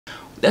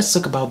let's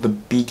talk about the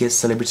biggest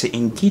celebrity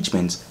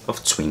engagements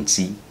of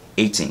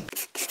 2018.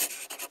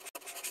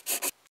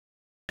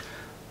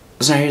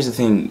 So here's the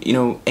thing,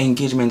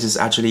 engagement is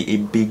actually a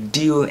big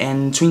deal,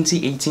 and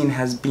 2018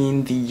 has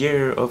been the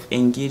year of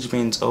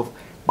engagement of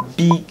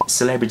big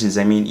celebrities.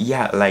 I mean,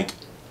 yeah, like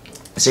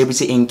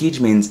celebrity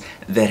engagements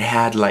that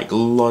had like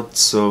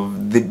lots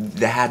of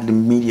that had the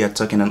media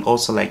talking, and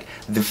also like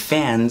the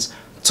fans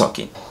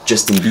talking.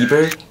 Justin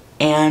Bieber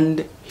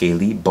and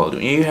Hailey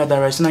Baldwin. You heard that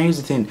right. So now here's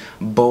the thing,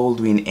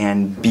 Baldwin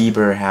and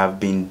Bieber have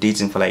been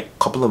dating for like a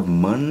couple of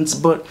months,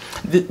 but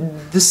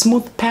the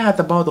smooth path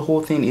about the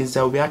whole thing is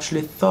that we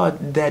actually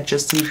thought that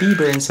Justin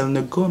Bieber and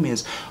Selena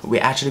Gomez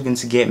were actually going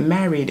to get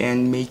married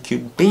and make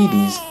cute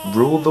babies,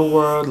 rule the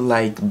world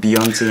like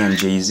Beyonce and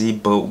Jay-Z,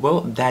 but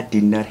well, that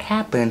did not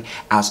happen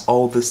as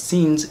all the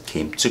scenes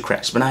came to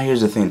crash. But now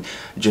here's the thing,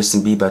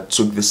 Justin Bieber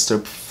took this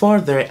step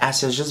further as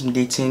he has just been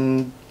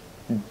dating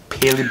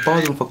Hailey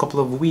Baldwin for a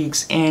couple of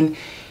weeks, and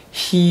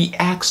he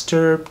asked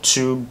her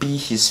to be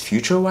his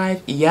future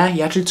wife. Yeah,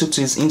 he actually took to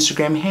his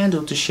Instagram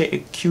handle to share a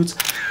cute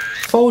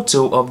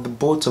photo of the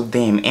both of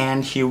them,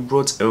 and he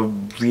wrote a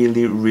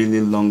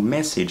really long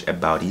message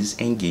about his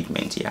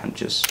engagement. Yeah, I'm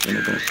just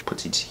going to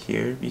put it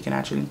here. You can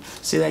actually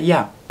see that.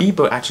 Yeah,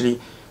 Bieber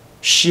actually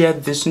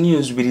shared this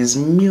news with his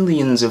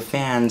millions of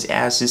fans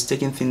as he's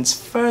taking things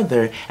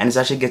further and is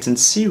actually getting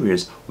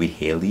serious with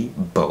Hailey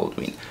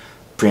Baldwin,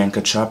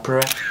 Priyanka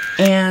Chopra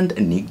and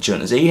Nick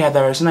Jonas. There you have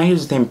that. So now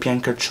here's the thing,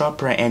 Priyanka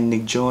Chopra and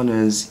Nick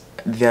Jonas,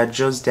 they're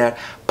just that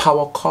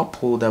power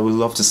couple that we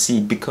love to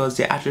see because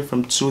they're actually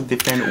from two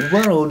different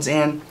worlds,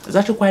 and it's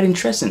actually quite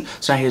interesting.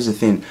 So now here's the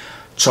thing,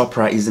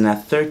 Chopra is in her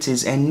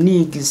 30s and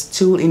Nick is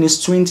still in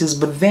his 20s,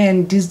 but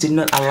then this did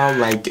not allow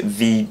like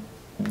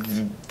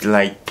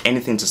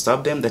anything to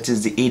stop them, that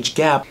is the age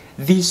gap.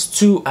 These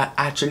two are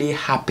actually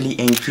happily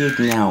engaged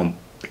now,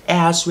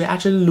 as we're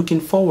actually looking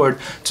forward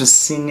to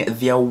seeing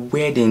their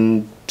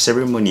wedding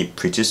ceremony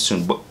pretty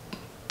soon. But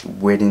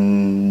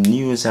wedding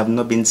news have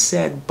not been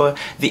said, but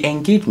the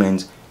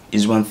engagement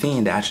is one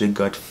thing that actually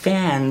got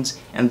fans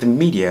and the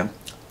media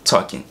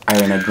talking.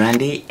 Ariana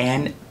Grande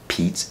and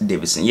Pete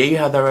Davidson. Yeah, you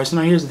have that right. So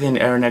now here's the thing,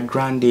 Ariana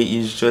Grande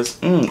is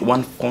just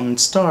one fun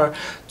star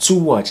to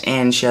watch,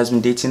 and she has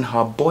been dating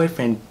her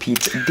boyfriend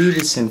Pete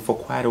Davidson for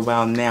quite a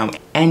while now,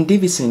 and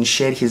Davidson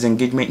shared his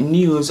engagement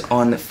news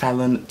on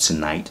Fallon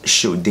Tonight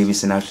show.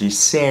 Davidson actually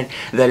said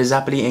that he's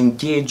happily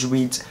engaged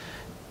with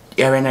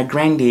Ariana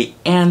Grande,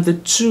 and the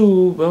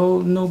two,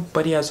 well,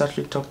 nobody has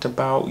actually talked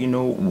about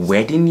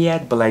wedding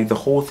yet, but like the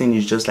whole thing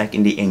is just like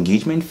in the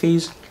engagement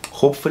phase.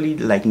 Hopefully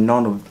like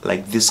none of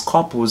like these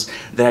couples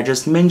that I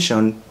just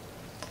mentioned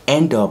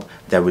end up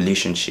their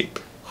relationship.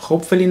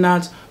 Hopefully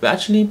not. We're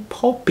actually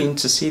hoping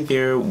to see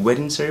their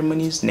wedding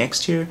ceremonies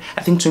next year.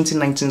 I think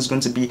 2019 is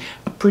going to be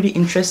a pretty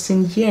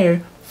interesting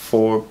year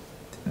for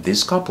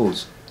these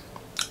couples.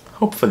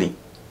 Hopefully.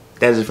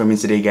 That's it from me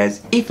today,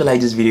 guys. If you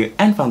like this video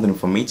and found it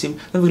informative,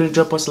 don't forget to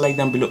drop us a like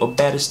down below, or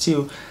better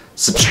still,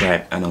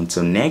 subscribe. And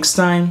until next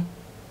time,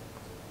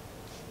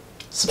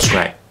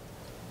 subscribe.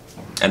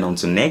 And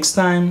until next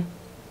time,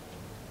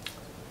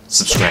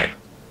 subscribe.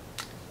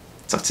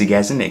 Talk to you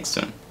guys in the next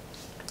one.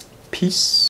 Peace.